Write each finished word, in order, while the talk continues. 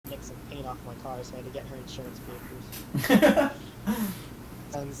chain off my car, so I had to get her insurance papers.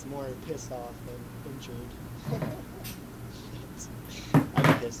 Sounds more pissed off than injured. I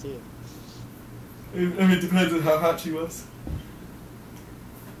did this too. I mean, it depends on how hot she was.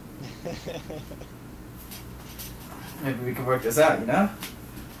 Maybe we can work this out, you know?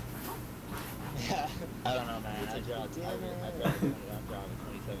 Yeah. I don't know, man. I dropped 2017.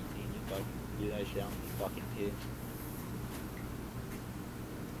 You fucking do that shit. I'm a fucking kid.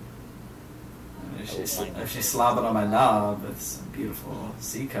 If she's slobbing on my knob with some beautiful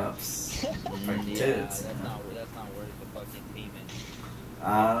C cups, fucking Yeah, tits. that's not worth the fucking payment.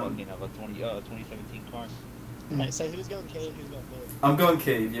 Fucking of a 2017 car. Alright, so who's going cave, who's going mid? I'm going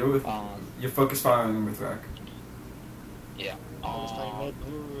cave. You're focus firing with Rack. Yeah. Just playing mid.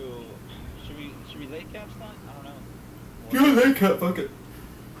 Guru. Should we late cap stunt? I don't know. You're late cap, fuck it.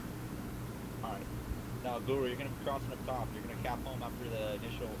 Alright. Now, Guru, you're gonna be crossing up top. You're gonna cap home after the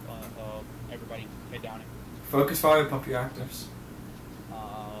initial, everybody head down it. Focus fire, pump your actives.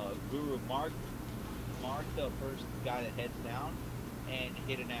 Guru, mark the first guy that heads down and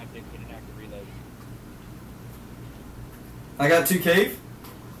hit an active reload. I got 2 cave.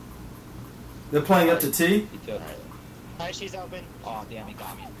 They're playing up to T. He took. Alright, she's open. Oh, damn, he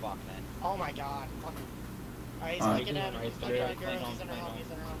got me. Fuck, man. Oh my god. Alright, he's Alright. looking at her. He's looking at her. He's in her home. He's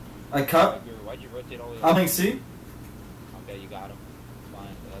in her home. I cut. Guru, why'd you rotate all the way I'm up? playing C. Okay, you got him. Fine,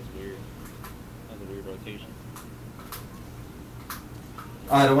 that's weird. That's a weird rotation.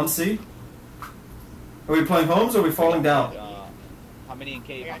 Alright, I want C. Are we playing homes or are we falling down? How many in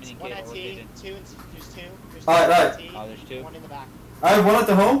cave? How many in One cave? at Or T, rotated? two, there's two. There's Alright, two at alright. T, Oh, there's two? one in the back. I have one at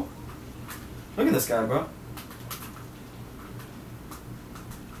the home. Look at this guy, bro.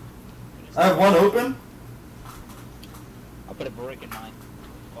 I have one open. I'll put a brick in mine.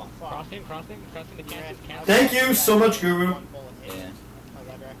 Oh, fuck. Crossing the canvas. Thank you so much, Guru. One bullet hit. Yeah, Oh,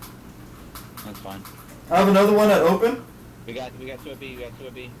 that right. that's fine. I have another one at open. We got 2 at B. We got 2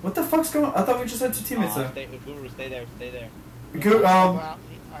 at B. What the fuck's going on? I thought we just had 2 teammates there. Guru, stay there. Stay there. Guru, Alright,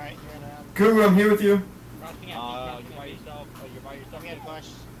 you're in around. Guru, I'm here with you. Crossing You're by yourself. You're by yourself. I'm gonna push.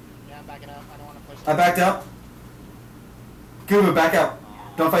 Yeah, I'm backing up. I don't want to push. I backed out. Guru, back out.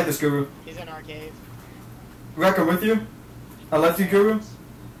 Don't fight this, Guru. He's in our cave. Rack, I'm with you. I left you, Guru.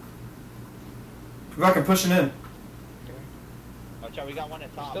 Rack, I'm pushing in. Watch out, we got one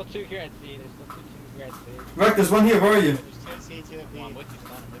at top. Still 2 here at C. There's still 2 teams here at C. Rack, there's one here. Where are you? There's two at C, two at B. I'm with you,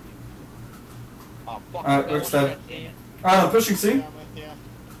 son. I'm with you. Oh, fuck. Alright, we got Rick's one dead. at C. Alright, I'm pushing C. Yeah, I'm with you.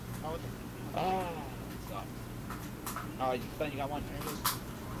 Oh, what the- Oh, sucks. Oh, Stun, you got one.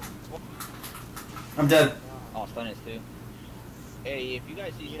 I'm dead. Oh, Stun is 2. Hey, if you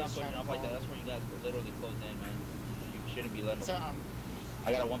guys see You're Stun just pushing trying up to like that, fall. that's when you guys literally close in, man. You shouldn't be letting So, them.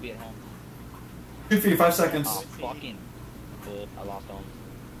 I got a 1B at home. Shoot for you, 5 seconds. Oh, fucking bull. I lost home.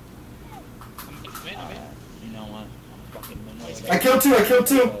 I'm in. You know what? I'm fucking winning. I killed 2. I killed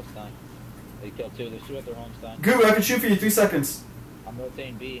 2. Stun. They killed 2. There's 2 at their home, Stun. Guru, I can shoot for you, 3 seconds. I'm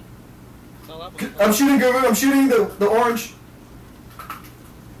rotating B. Still up. I'm shooting, Guru. I'm shooting the orange.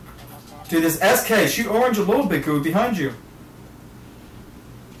 Dude, this SK. Shoot orange a little bit, Guru, behind you.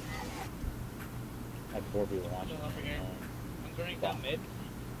 I had 4 people watching. Still over here. I'm going down mid.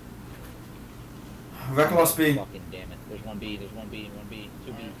 Rack lost B. Fucking damn it. There's 1B. There's 1B and 1B.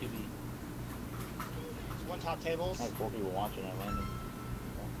 2B. 2B. There's one top tables. I had 4 people watching at random.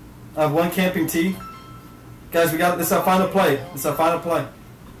 I have 1 camping T. Guys, we got this. Is our final play. This is our final play.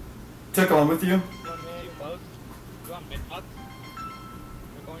 Tickle, I'm with you. One mid. Too close. Go on mid up.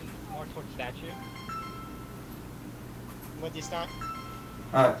 We're going more towards statue. I'm with you, Stunt.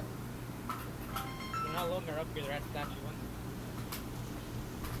 Alright. They're not alone. They're up here. They're at statue. One.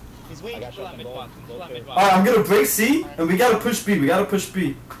 He's I weak. got Still shot at in mid both. box. Still at mid box. Alright, I'm gonna break C, and we gotta push B. We gotta push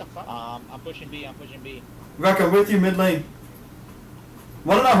B. What the fuck? I'm pushing B. I'm pushing B. Rack, I'm with you, mid lane.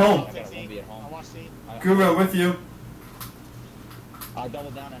 One in our home. I got a 1B at home. I watch C. Guru, I'm with you. I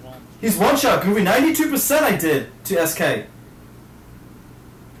doubled down at home. He's one shot, Guru. 92% I did to SK.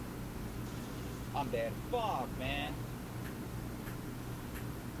 I'm dead. Fuck, man.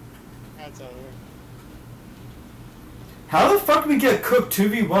 That's over. How the fuck we get cooked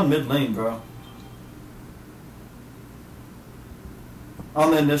 2v1 mid lane, bro?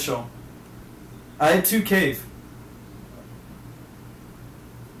 On the initial. I had 2 cave.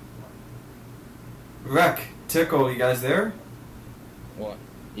 Wreck, Tickle, you guys there? What?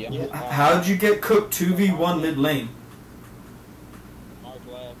 Yeah. How'd you get cooked 2v1 mid lane? Mark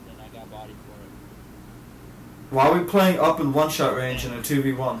left and I got bodied for it. Why are we playing up in one-shot range in a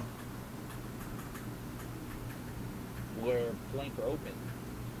 2v1? We're playing for open.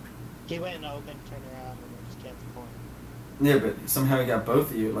 He went in open, turned around, and we just camped the corner. Yeah, but somehow he got both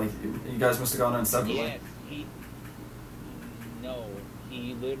of you. Like, you guys must have gone in separately. Yes, no,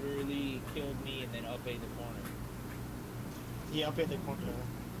 he literally killed me and then up in the corner. Yeah, up in the corner.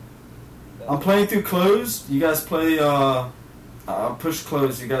 I'm playing through closed. You guys play push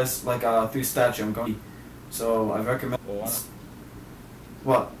closed. You guys like through statue. I'm going. So I recommend. Well,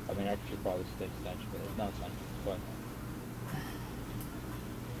 What? I mean, I should probably stick statue, but no, it's fine. Go ahead.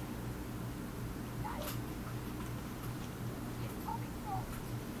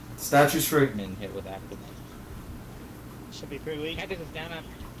 Statue's free. I'm in hit with active. Should be pretty weak. Can't take this down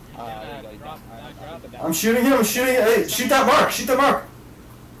at drop. I'm shooting him. I'm shooting. Hey, shoot that mark. Shoot that mark.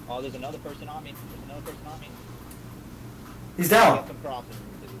 Oh, there's another person on me. He's I down. got some crossing.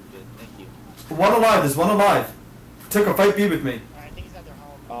 This is good. Thank you. One alive. There's one alive. Took a fight B with me. I think he's at their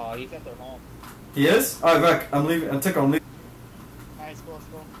home. Oh, he's at their home. He is? Alright, Rick. I'm leaving. I'm Tickle. I'm leaving. Alright, it's cool, it's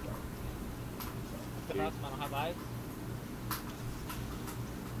cool. The mouse on high lives.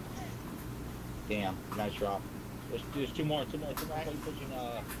 Damn, nice drop. There's two more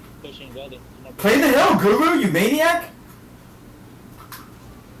pushing welding. Play the hill, Guru, you maniac!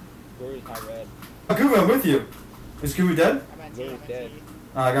 Guru's high red. Oh, Guru, I'm with you. Is Guru dead? I'm at T, Guru's I'm at dead. T.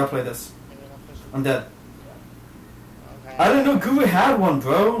 I gotta play this. And then I'm pushing. I'm dead. Okay. I didn't know Guru had one,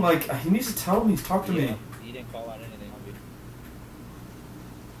 bro. Like, he needs to tell me, talk to me. He didn't call out anything on me.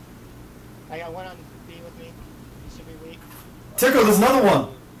 I got one on B with me. He should be weak. Tickle, there's another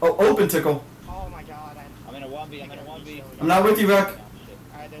one. Oh, open Tickle. Oh my god, I'm in a 1v, I'm in a 1v. I'm not with you, Rick.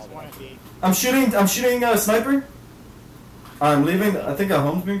 Alright, there's one at B. I'm shooting sniper. I'm leaving. I think a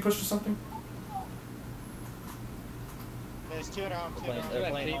home's being pushed or something. There's two at home, two at home. They're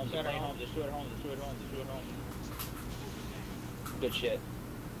playing home, they're playing home. There's two at home. Good shit.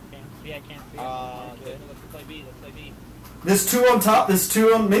 Can't see, I can't see. Let's play B. There's two on top. There's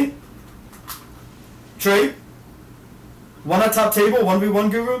two on me. Trade. One at top table.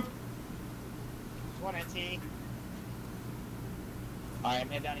 1v1 Guru. There's one at T. Alright, I'm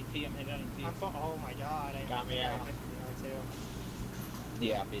heading down ET, Oh my god, I Got me I out. missed the other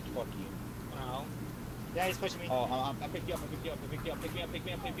Yeah, bitch, fuck you. No. two. Yeah, he's pushing me. Oh, I picked you up, pick me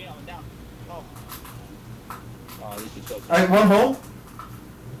up, I'm down. Oh, Oh, this is so cool. Alright, one home. oh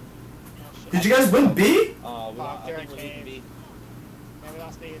shit. Did you guys win B? I they're think we're in losing B. Yeah, we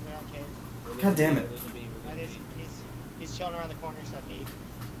lost B and they're on cave. God damn it. We're losing B. And he's chilling around the corner, so at B.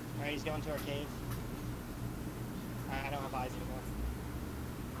 Alright, he's going to our cave. I don't have eyes anymore.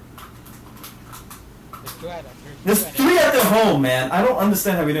 There's two at them. There's three at their home, man. I don't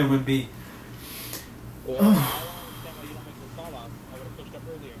understand how we didn't win B. Well, I don't understand why you don't make the call out. I would have pushed up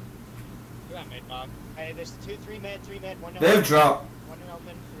earlier. Two at mid, Bob. Hey, there's three mid, one They have open. drop. One in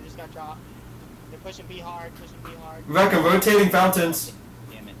open, they just got dropped. They're pushing B hard. Wreck, I'm rotating fountains.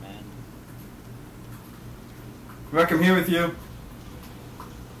 Damn it, man. Wreck, I'm here with you.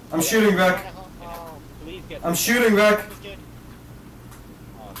 I'm shooting, Wreck. Oh, Please get I'm shooting, Wreck. that was good.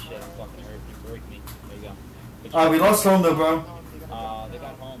 Oh shit, I'm fucking hurt. You broke me. There you go. We lost home though, bro. They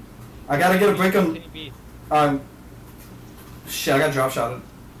got home. I gotta get a break on. Continue B. Shit, I got drop shotted.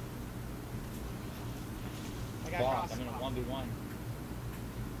 I got Fuck, cross. I'm in a 1v1.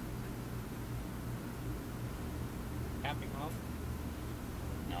 Camping home.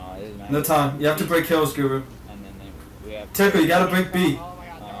 No, it isn't. No time. You have to break hills, Guru. And then we have. Tickle, you gotta break B. Oh my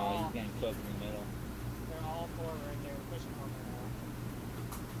god, they're He's all, getting cooked in the middle. they're all four right there. We're pushing one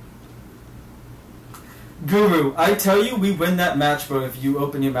right Guru, I tell you, we win that match, bro, if you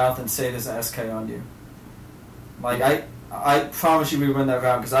open your mouth and say there's an SK on you. Like, I promise you we win that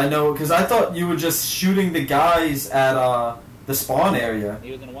round, because I thought you were just shooting the guys at the spawn area.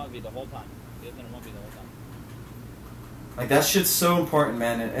 He was in a 1v the whole time. Like, that shit's so important,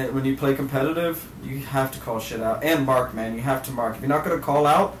 man. And when you play competitive, you have to call shit out. And mark, man. You have to mark. If you're not going to call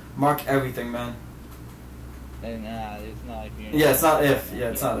out, mark everything, man. And it's not if you're. Yeah, it's not if. Yeah,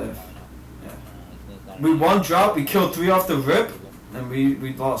 it's not if. Yeah. It's not We won drop, we killed 3 off the rip, and we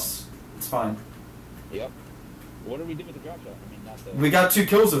lost. It's fine. Yep. What do we do with the drop shot? I mean, not the. We got 2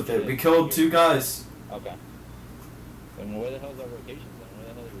 kills with it. We killed 2 guys. Okay. And where the hell's our rotations then? Where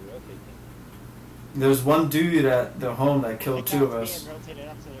the hell are we rotating? There's one dude at the home that now. killed They 2 of got us. B and rotated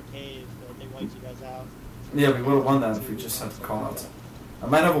up to their cave, but they wiped you guys out. Yeah, we would have won that if we just had to call out. I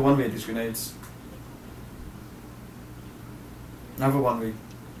might have a 1v at these grenades. I have a 1v.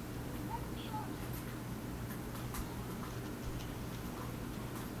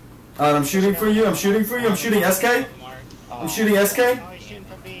 Alright, I'm shooting for you. I'm shooting for you. I'm shooting SK. I'm shooting SK. Oh, he's shooting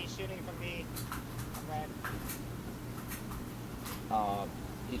from B. I'm red.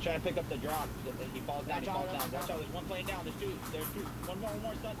 He's trying to pick up the drop. He falls down. Watch out, there's one playing down. There's two. One more.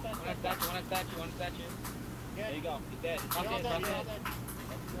 Stun. One at statue. There you go. He's dead. You're all dead, you're all dead.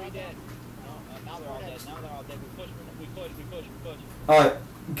 That's 3 dead. No, now they're all dead. Now they're all dead. We push. Alright,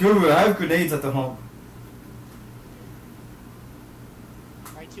 Guru, I have grenades at the home.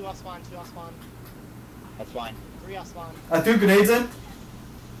 Alright, 2 off spawn. That's fine. 3 off spawn. I threw grenades in.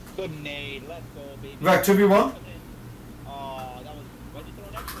 Good nade. Let's go, baby. Rack, 2v1. Oh, that was... Why'd you throw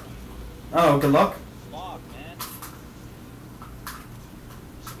an extra one? Oh, good luck. Fuck, man.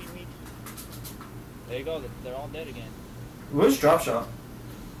 Should be weak. There you go. They're all dead again. Where's drop shot?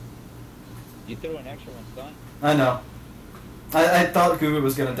 You threw an extra one, son. I know. I thought Guru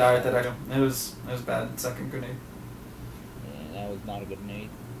was gonna die at that item. It was bad. Second grenade. Yeah, that was not a good nade.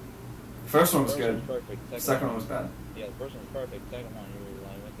 First one was First good. one was perfect. Second one was bad. Yeah, the first one was perfect. Second one, you were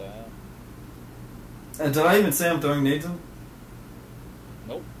like, what the hell? And did I even say I'm throwing nades in?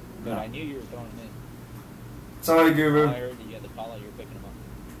 Nope. But No. I knew you were throwing them in. Sorry, Guru. I heard that you had the call out, you were picking them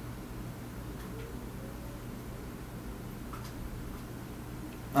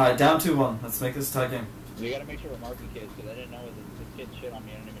up. Alright, down 2-1. Let's make this a tie game. We gotta make sure we're marking kids, because I didn't know this kid shit on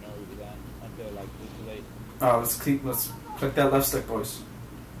me. I didn't even know who he was at until like it was too late. Oh, let's click that left stick, boys.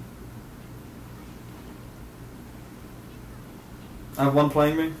 I have one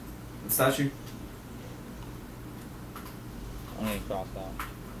playing me. The statue. I'm getting crossed out.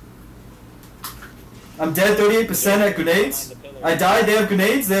 I'm dead 38% at grenades. I died. They have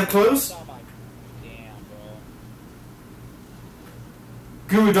grenades. They have close. Damn,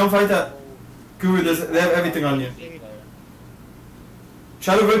 bro. Guru, don't fight that. Guru, they have everything on you.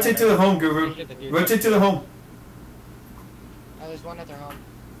 Try to rotate to the home, Guru. Rotate to the home. Oh, there's one at their home.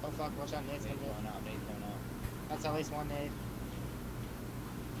 Oh fuck, watch out, nade's Nade's gonna going out, nade's going out. That's at least one nade.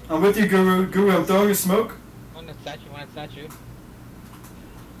 I'm with you, Guru. Guru, I'm throwing a smoke. One at statue.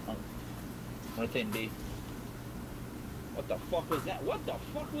 Rotating D. What the fuck was that?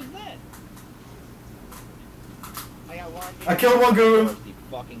 I got one. I killed one, Guru.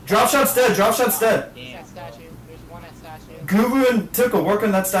 Drop shot's dead. Drop shot's dead. He's at statue. There's one at statue. Guru and Tickle, work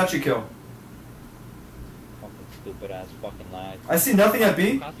on that statue kill. Fucking stupid ass fucking lag. I see nothing at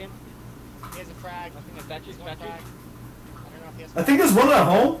B. Cross him. He has a frag. Nothing at statue. He's going frag. I don't know if he has I think there's one at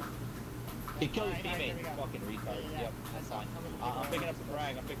home. He killed his Alright, teammate. there we go. Fucking retard. Yeah, Yep, I that's saw fine. it. I'm picking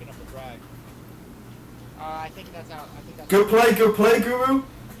up the frag. I think that's out. I think that's Go out. play, Guru. I'll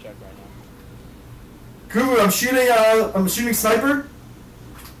check right now. Guru, I'm shooting sniper.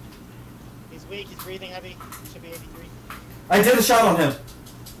 He's weak. He's breathing heavy. He should be 83. I did a shot on him.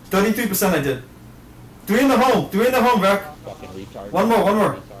 33% I did. 3 in the home, Rack. Fucking retard. One more.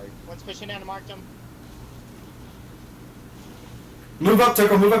 Retard. One's pushing down and marked him. Move up,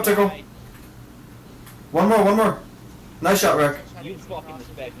 Tickle. Right. One more. Nice shot, Rack. You fucking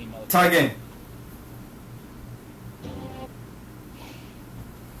respect me, motherfucker. Tie game.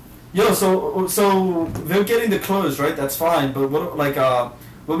 Yo, so they're getting the close, right? That's fine. But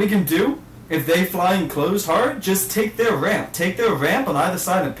what we can do if they fly and close hard, just take their ramp. Take their ramp on either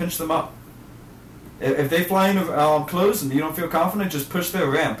side and pinch them up. If they fly in close and you don't feel confident, just push their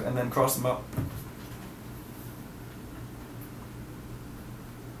ramp and then cross them up.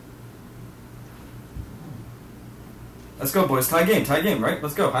 Let's go, boys. Tie game, right?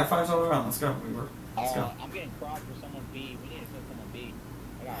 Let's go. High fives all around. Let's go. Let's go. I'm getting crossed for someone B. We need to send someone B.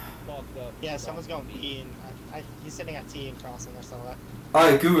 I got fucked up. Yeah, someone's going B, and he's sitting at T and crossing or something.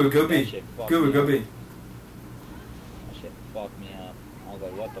 Alright, Guru, go That B. shit fucked Guru, me go up. B. That shit fucked me up. I was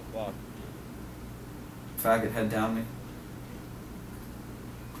like, what the fuck? Faggot head down me.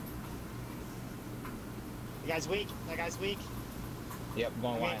 The guy's weak. That guy's weak. Yep,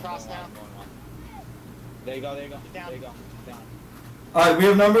 going I'm wide. getting crossed now. There you go. Down. There you go. Down. Alright, we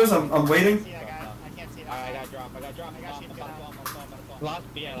have numbers. I'm waiting. See that guy? I can't see that Alright, I guy. got drop. I got you to get out. Lost.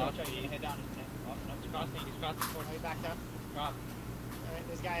 Yeah, lost. He's head down. Oh, no, He's crossing. Oh, he backed up. Cross.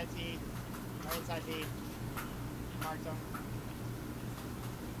 Alright, this guy at T. Right inside B. Marked him.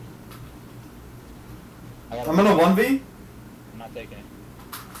 I'm in a 1v. I'm not taking it.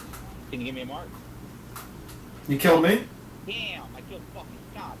 Can you give me a mark? You killed me. Damn, I killed fucking.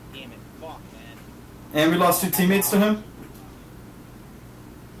 God damn it. Fuck, man. And we lost 2 teammates to him.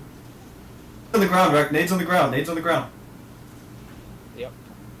 On the ground, Rack. Nades on the ground. Yep.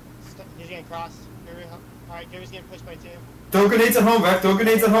 He's getting crossed. Alright, Gary's getting pushed by 2. Throw grenades at home, Rack. Throw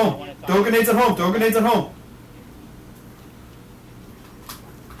grenades at home.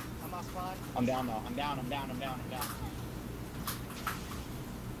 I'm off spawn. I'm down though. I'm down.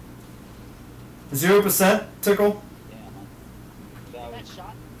 0%. Tickle. Damn, man. That That was.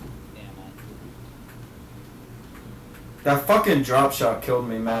 shot. Damn, man. That fucking drop shot killed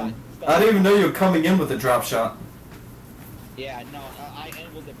me, man. I didn't even know you were coming in with a drop shot. Yeah, no, I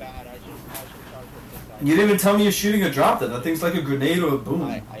angled it bad. I should charge from this side. You didn't even tell me you're shooting a drop then. That thing's like a grenade or a boom.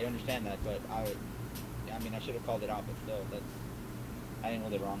 I understand that, but I mean, I should have called it out, but still, I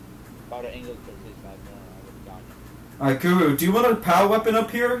angled it wrong. If I would have angled it to this side more, I would have gotten it. Alright, Guru, do you want a power weapon up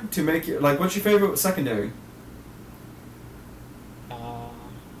here to make it, like, what's your favorite secondary?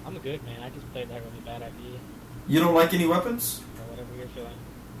 I'm good, man. I just played that really bad idea. You don't like any weapons? Or whatever you're feeling.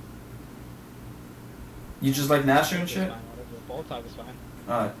 You just like Nasher and It's shit? fine, whatever. Bolt type is fine.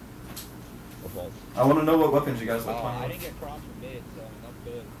 Alright. Or both. I want to know what weapons you guys like I playing didn't with. get crossed from mid, so that's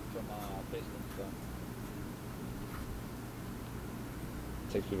good from Pistons, so.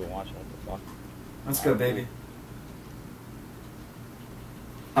 Takes people watching, what the fuck? Let's go, baby.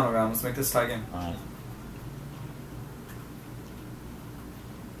 I'm around. Let's make this tie game. Alright.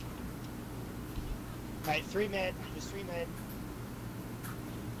 Alright, 3 mid. Just 3 mid.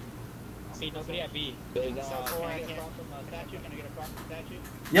 See, nobody at B. There's, So can four, I I get can't. across from statue? Can I get across from statue?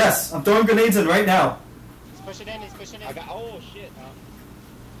 Yes, I'm throwing grenades in right now. He's pushing in, he's pushing in. I got, oh shit.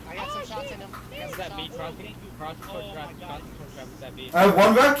 I got some shots in him. I got Is some that B shots. crossing? Crossing towards Oh trap. my God. Crossing towards trap. Is that B? I have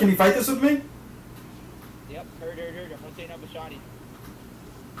one wreck. Can you fight this with me? Yep, heard. I'm rotating up a shotty.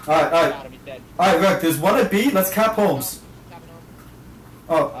 Alright, alright. Got him, he's dead. Alright, wreck. There's one at B. Let's cap Holmes. Tapping home.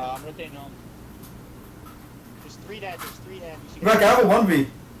 Oh, I'm rotating home. There's 3 dead, there's 3 dead. We should wreck, I get- have a 1v.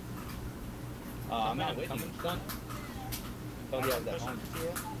 I'm not with you. Coming, son. Oh, yeah, Pushing that home. to you.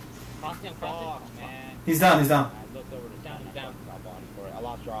 Crossing, I'm Fuck, crossing. man. He's down, he's down. I looked over to Down, I down. got body for it. I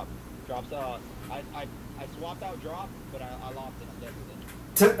lost drop. Drops, I swapped out drop, but I lost it. I'm dead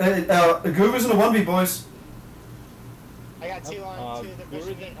with it. Guru's in a 1v, boys. I got 2 on 2. They're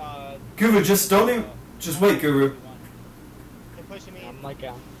pushing me. Guru, just don't even. Just wait, Guru. They're pushing me. I'm like,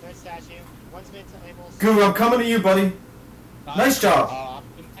 They're at statue. One's mid tables. Guru, I'm coming to you, buddy. Nice job. I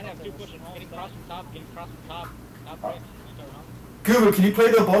have 2 pushing home. getting cross from top, getting cross from top. Top right. Enter home. Guru, can you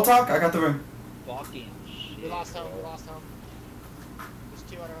play the ball talk? I got the ring. Fucking shit. We lost home, we bro. lost home. There's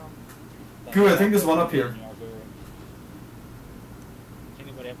 2 at our home. Guru, I think there's one up here.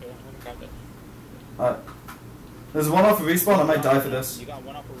 Anybody up here? I'm gonna grab it. Alright. There's one off of respawn. I might die for this. You got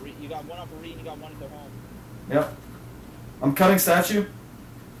one up for re. You got one up for re. And you got one at their home. Yep. I'm cutting statue. We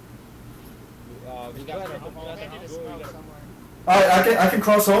got Go ahead, one go home. ahead. Maybe to Go, we smoke got- somewhere. Alright, I can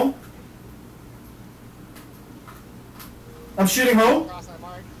cross home. I'm shooting home. Cross that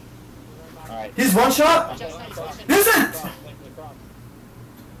mark. Alright. He's one shot. Just nice, pushing. Is it? Cross, link to the cross.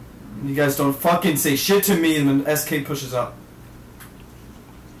 You guys don't fucking say shit to me when SK pushes up.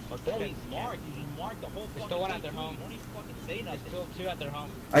 Bro, he's marked. He's marked the whole fucking still one at thing, their too. home. You don't even fucking say There's nothing. still 2 at their home.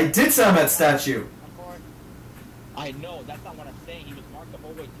 I did say I'm at statue. I'm 4. I know. That's not what I'm saying. He was marked the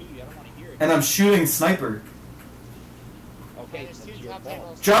whole way to you. I don't want to hear it. And I'm shooting sniper. Okay, There's that's 2 your top fault.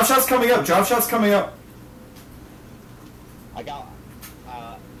 tables. Drop shots coming up. Drop shots coming up. I got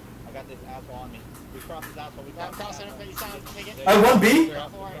this asshole on me. We crossed this asshole. We Yeah, I'm crossed crossing him, but he's down. Take it. I won B. They're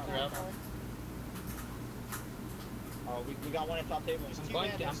up, 4, they're up. 4. Oh, we got one at top table. There's I'm 2 going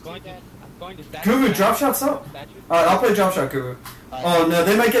dead, to, I'm there's 2 going to, dead. I'm going to statue. Guru, drop shots up. Statue. Alright, I'll play drop shot, Guru. Oh no,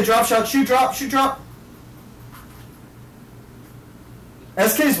 they might get drop shot. Shoot drop. Shoot drop.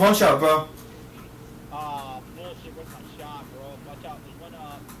 SK's one shot, bro. Bullshit. Where's my shot, bro? Watch out. There's one,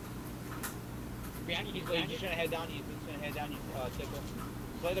 Behind you, he's he's behind just you. gonna head down you. He's gonna head down you, Tickle.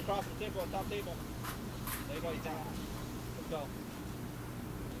 Play the cross from Tickle, top table. There you go, he's down. Let's go.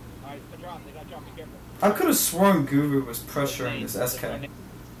 Alright, good drop. They got drop. Be careful. I could have sworn Guru was pressuring this SK.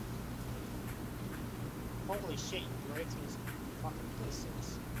 Holy shit, you breaks me fucking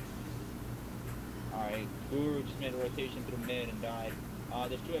distance. Alright, Guru just made a rotation through mid and died.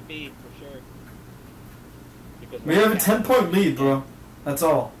 There's 2 at B for sure. Because We have a 10-point lead, bro. That's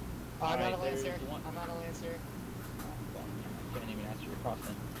all. I'm not a Alright, lancer. there's one. I'm not a lancer. I couldn't even answer your cross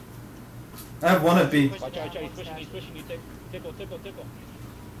then. I have one at B. Push Watch down, out, he's one pushing you. Tickle.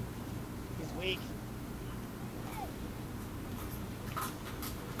 He's weak.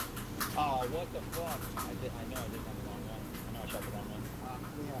 Oh, what the fuck? I know I did have the wrong one. I know I shot the wrong one.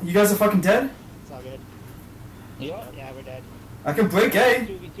 Yeah, You guys are fucking dead? it's all good. Yep. Yeah, we're dead. I can break A.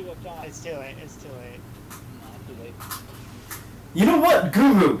 2v2 up top. It's too late. It's too late. Nah, too late. You know what,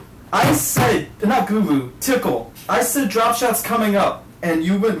 Guru? I said, not Guru, Tickle. I said drop shots coming up, and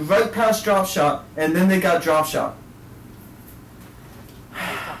you went right past drop shot, and then they got drop shot.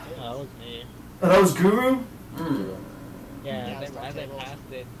 That was me. Oh, that was Guru? Mm. Yeah, Yeah, as it's I top tables. passed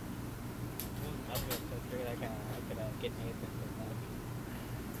it, I figured I could get anything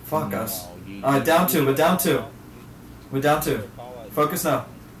from Fuck us. No, you- Alright, down 2. We're down 2. We're down 2. Focus now.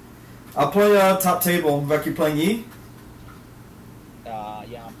 I'll play top table. Rec, you playing E?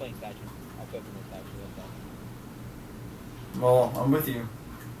 Yeah, I'm playing statue. I'll play from the statue. That's all. Well, I'm with you.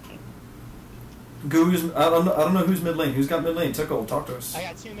 Guru's. I don't know who's mid lane. Who's got mid lane? Tickle, talk to us. I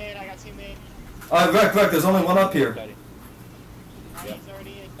got 2 mid. Alright, Wreck. There's only one up here. Ready. He's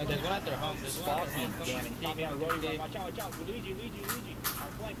already. Oh, there's one at their home. There's one at their home. Damn it. Come on, Watch out, watch out. Luigi. Our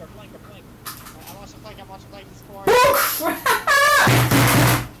flank. I'm watching flank. He's 4. Oh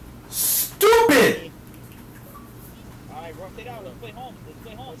crap! Stupid! Alright, rotate out. Let's play home.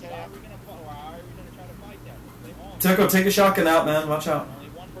 Rotate How are out. we gonna try to fight that? Let's play home. Tickle, take a shotgun out, man. Watch out. Only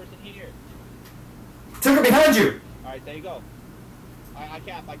one person here. Tickle behind you! Alright, there you go. I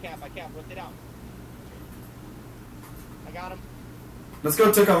cap. Rotate out. I got him. Let's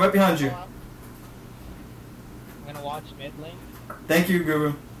go, Tickle. I'm right behind you. Pull out. I'm gonna watch mid lane. Thank you,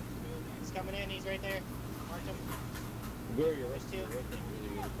 Guru. He's coming in. He's right there. Marked him. Guru, you're There's 2. really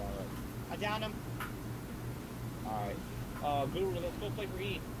far up. I downed him. Alright. Guru, let's go play for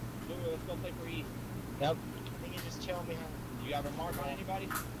E. Yep. I think he's just chilling behind. You have a mark on anybody?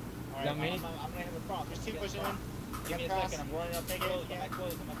 Alright, Got me. I'm gonna have a cross. There's 2 pushing in. Give me a Cross. second. I'm running up. Take it, Close. yeah. I'm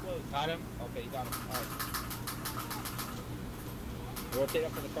close. Got him. Okay, you got him. Alright. Rotate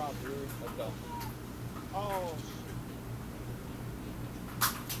up for the cross, Guru. Let's go. Oh.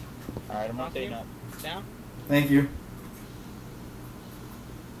 Alright, I'm Cross rotating you. up. Down. Thank you.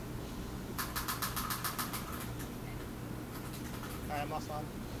 Alright, I'm off on.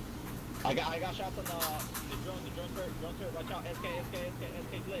 I got shots on the drone turret. Watch out. SK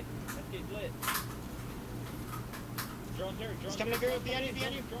lit. Drone turret. He's coming to Guru. Behind you.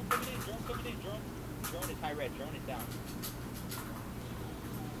 Drone coming in. Drone is high red. Drone is down.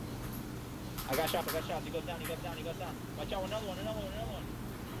 I got shots. He goes down. Watch out. Another one.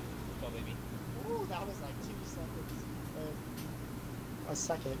 Let's go, baby. Ooh, that was like 2 seconds. A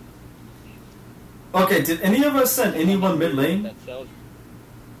second. Okay, did any of us send anyone mid lane? That sells.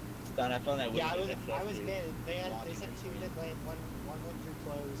 Don, I found that. Yeah, I was mid. They sent 2 mid lane. One went through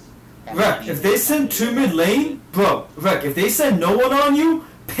close. Wreck, if they send 2 mid lane, bro, Wreck, if they send no one on you,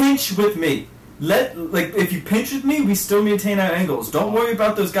 pinch with me. If you pinch with me, we still maintain our angles. Don't worry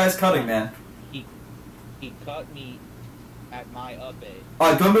about those guys cutting, man. He cut me at my up A.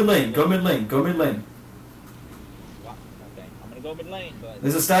 Alright, go mid lane. Wow, okay, I'm gonna go mid lane, but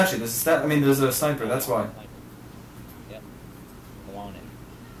There's a statue. There's a sniper, that's why. Yep. I want it.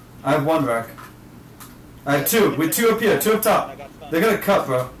 I have 1, Wreck. I have 2. With 2 up here, 2 up top. They're gonna cut,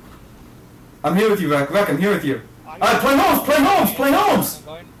 bro. I'm here with you, Wreck. I'm here with you. Alright, play homes! I'm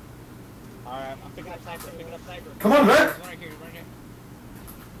going. Alright, I'm picking up sniper. Come on, Wreck! One right here.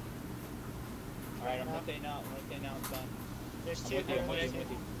 Alright, I'm rotating out. It's done. There's I'm 2 with you. there.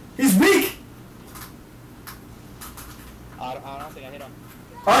 He's weak! I don't think I hit him.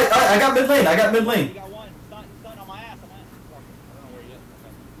 I got mid lane. You got one. Stun on my ass. Okay. I don't know where he is.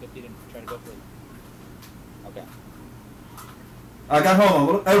 Okay. Good he didn't try to go for it. Okay. I got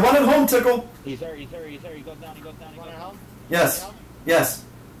home. I wanted home, Tickle. He's there. He goes down. One at home? Yes. Yes.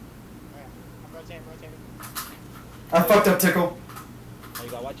 Alright. I'm rotating. I fucked up, Tickle. There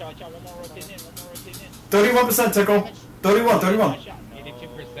you go. Watch out. One more rotating in. 31%, Tickle. 31. Nice shot.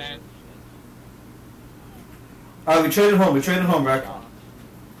 82%. Alright, we traded home, Wreck. Hope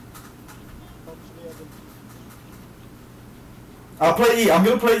to be open. I'll play E. I'm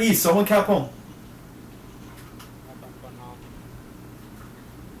gonna play E. Someone cap home.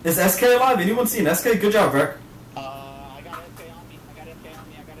 Is SK alive? Anyone seen SK? Good job, Wreck. I got SK on me.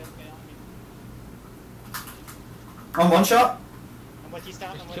 On 1 shot? I'm with you,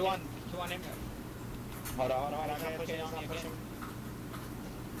 Stout. I'm with Two you. on him. Hold on. I I'm got not SK pushing. on I'm me not again. pushing.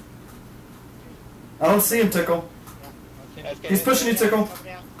 I don't see him, Tickle. SK, He's pushing you, Tickle.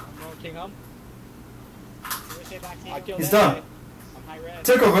 Coming out. I'm rotating him. Ricochet back to I you. killed He's SK. done. I'm high red.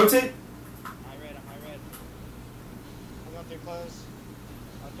 Tickle, rotate. High red. I'm going through close.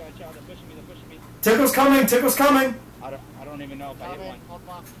 Watch out. They're pushing me. Tickle's coming. I don't even know if I hit Coming. one. Hold them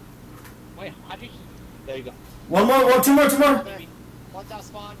off. Wait, how do you? There you go. Two more. Hold there. One's out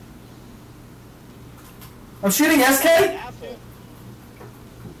spawn. I'm shooting SK. Asshole.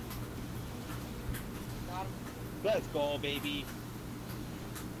 Got him. Let's go, baby.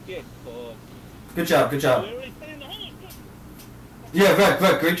 Get cooked. Good job. Literally stay in the hole. Yeah,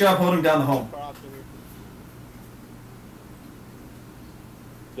 Wreck. Great job holding down the home. Cross, Guru.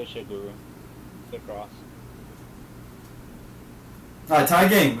 Good shit, Guru. Good cross. Alright, tie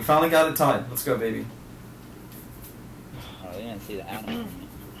game. We finally got it tied. Let's go, baby. Oh, they didn't see the animal.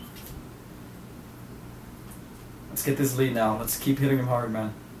 Let's get this lead now. Let's keep hitting him hard,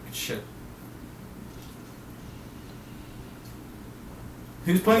 man. Good shit.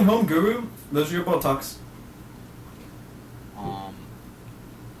 Who's playing home, Guru? Those are your buttocks.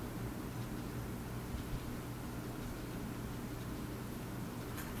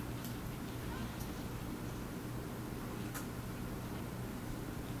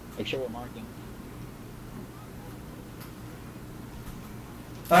 Make sure we're marking.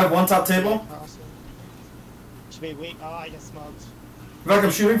 I have one top table. Should be weak. Oh, I just smoked. Rec,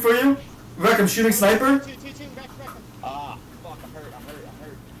 I'm shooting for you. Rec, I'm shooting sniper. Two. Wreck. Ah, fuck, I'm hurt.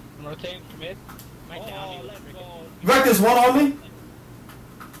 I'm rotating from mid. Right down. Oh, let's go. Rec, there's one on me.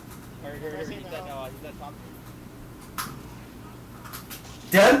 Hurry. He's that top.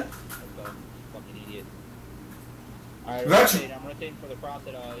 Dead. Let's go. Fucking idiot. Alright, Rex- I'm rotating for the cross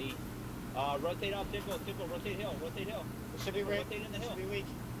at E. Rotate up, tickle, rotate hill. It should be weak. Rotate in the hill. Should be weak.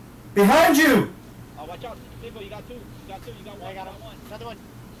 Behind you. Watch out, tickle, you got two. You got one. I got him. Another one.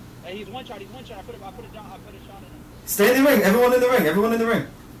 Hey, he's one shot. I put a shot in him. Stay in the ring. Everyone in the ring.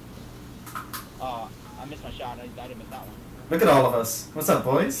 I missed my shot. I didn't miss that one. Look at all of us. What's up,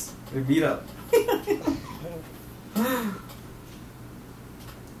 boys? We meet up.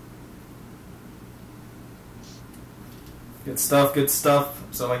 Good stuff.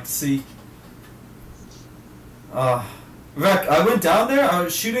 So I like to see. Rec, I went down there. I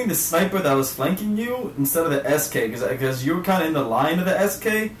was shooting the sniper that was flanking you instead of the SK because you were kind of in the line of the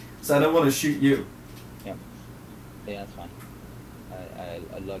SK, so I didn't want to shoot you. Yeah, that's fine. I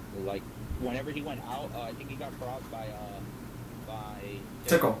like whenever he went out. I think he got crossed by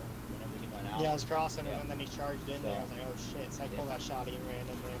Tickle. Whenever he went out. Yeah, I was crossing him and then he charged in there. I was like, oh shit! So I pulled that shot. He ran in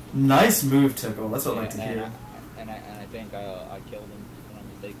there. Nice move, Tickle. That's what I like to hear. And I think I killed him. If I'm not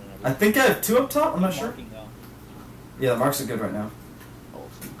mistaken. I think I have two up top. I'm not sure. Marking, though. Yeah, the marks are good right now.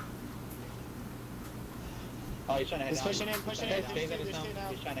 Oh, he's trying to head He's down. pushing in. He's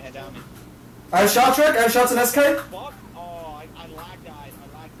trying to head down. I have shots, Rick. I have shots in SK. Fuck! Oh, I lagged, guys.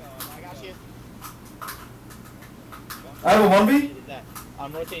 I got you. I have a 1v.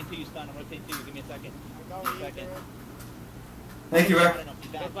 I'm rotating to you, stun. Give me a second. I'm going Second. Thank you, Rick. This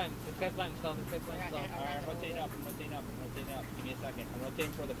guy's blind himself. Alright, I'm rotating up. Give me a second. I'm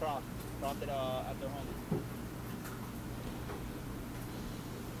rotating for the cross. Cross it at their home.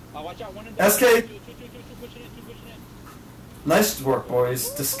 Watch out, one in SK. Two pushing in. Nice work, boys.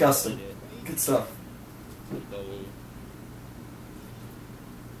 Disgusting. Good stuff.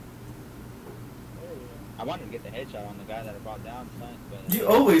 I wanted to get the headshot on the guy that I brought down tonight, but You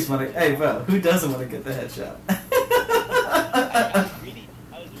always want to. Hey, bro, who doesn't want to get the headshot? I was reading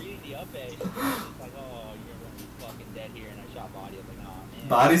the update. It's like, oh, you're gonna be fucking dead here, and I shot body. I was like, oh man.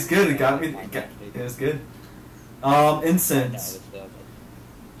 Body's good. It got me. It was good. Incense.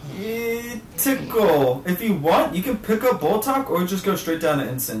 Tickle. If you want, you can pick up Bull Talk or just go straight down to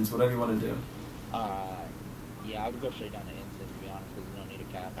Incense. Whatever you want to do. Yeah, I would go straight down to Incense, to be honest, because you don't need a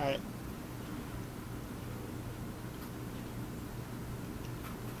cap. Alright.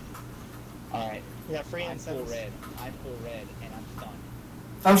 Alright. We got free I'm incense. full red, and I'm stunned.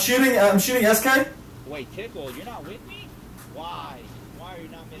 I'm shooting SK. Wait, Tickle, you're not with me? Why? Why are you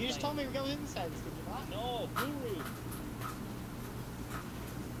not with me? You just told me we're going incense, did you not? No, Guru.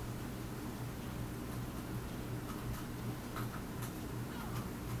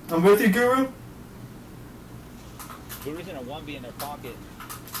 I'm with you, Guru. Guru's in a 1v in their pocket.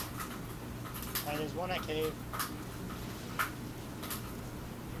 Alright, there's one at cave.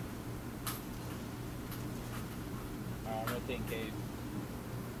 I'm rotating cave.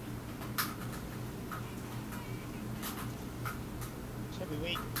 Should be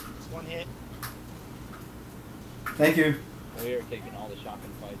weak. Just one hit. Thank you. We are taking all the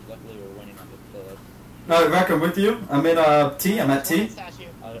shotgun fights. Luckily, we're winning on the pillar. No, Rick, I'm with you. I'm in T. I'm at T. Statue.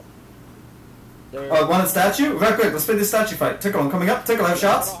 One at statue. Rick, let's play this statue fight. Tickle, I'm coming up. Tickle, I have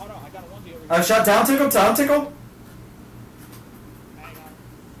shots. Hold on. I got a 1v over here. I have shot down. Tickle, down. Tickle.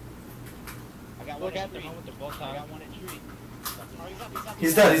 I got one Look at at them. tree. I went to both I got sides. one at tree. Oh, he's up.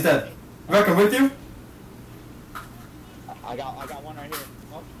 He's dead. He's dead. Rick, I'm with you. I got one right here.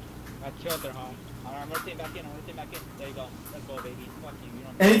 Oh, I killed their home. alright, I'm rotating back in. There you go. Let's go, baby. Fuck you. You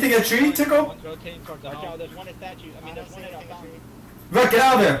don't. Anything at tree, Tickle? One's rotating towards the Watch out, home. there's one at statue. I mean, there's one at fountain. Rick, get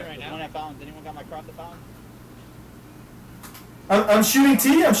out of there. Right There's one now. at fountain. Anyone got my cross at fountain? I'm shooting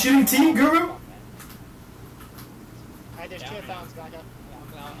T. I'm shooting T. Guru. Alright, there's two at fountains back up.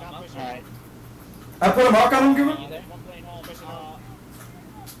 I'm up. Alright. I put a mark on him, Guru. One plane home. Pushing home.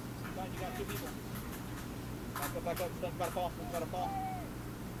 You got two people. Back up. Stunn's about to fall.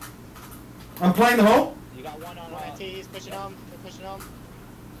 I'm playing the hole. You got one on One at T, he's pushing home. They're pushing home.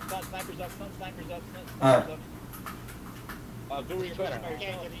 Stun, snipers up. Alright. Guru, you're pushing by I can't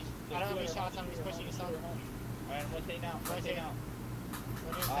yourself. give you. I don't have any shots on him, he's pushing his son. Alright, I'm rotating out. We're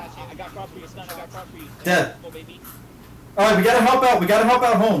doing statue. I got cross for you, stun. Dead. Go, baby. All right, we gotta help out. We gotta help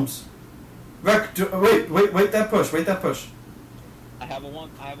out Holmes. Rick, wait that push. Wait that push. I have a 1v.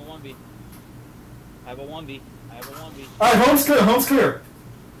 I have a 1v. All right, Holmes clear. Holmes clear.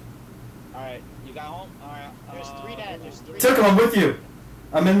 Tickle, I'm with you.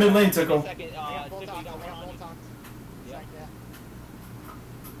 I'm in mid lane, Tickle. Second, I got Tickle, bolt-ons. you got I one got on me. bolt-ons. Yeah. Like that.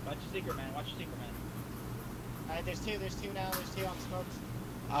 Watch your secret, man. Watch your secret, man. Alright, there's two now. There's two on smokes.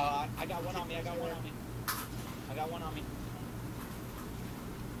 I got one on me. I got one on me. I got one on me.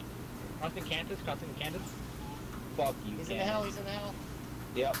 Crossing Kansas. Fuck you, He's in the hell. He's in the hell.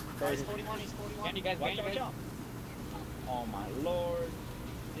 Yep. Oh, he's 41. He's 41. Can you guys Watch get out, watch out. Oh my lord.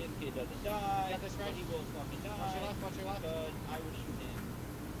 This kid doesn't die. Got this right. He will fucking die. Watch your left. Watch your left. Because I will shoot him.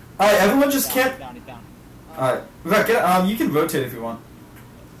 Alright, everyone just Down, can't. He's down, he's down. Alright, Rebecca, you can rotate if you want.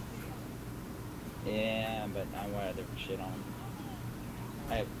 Yeah, but I wear other shit on.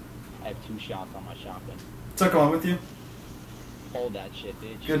 I have 2 shots on my shotgun. Tickle, I'm with you. Hold that shit,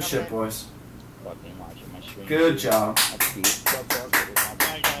 bitch. Good shit, boys. Fucking watching my stream. Good job. That's the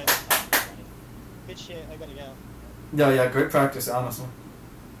Alright, guys. Good shit. I gotta go. Yeah, great practice, honestly.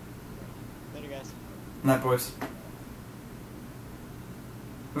 Later, guys. Night, boys.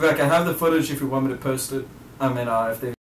 Rebecca, I have the footage if you want me to post it. I mean, if they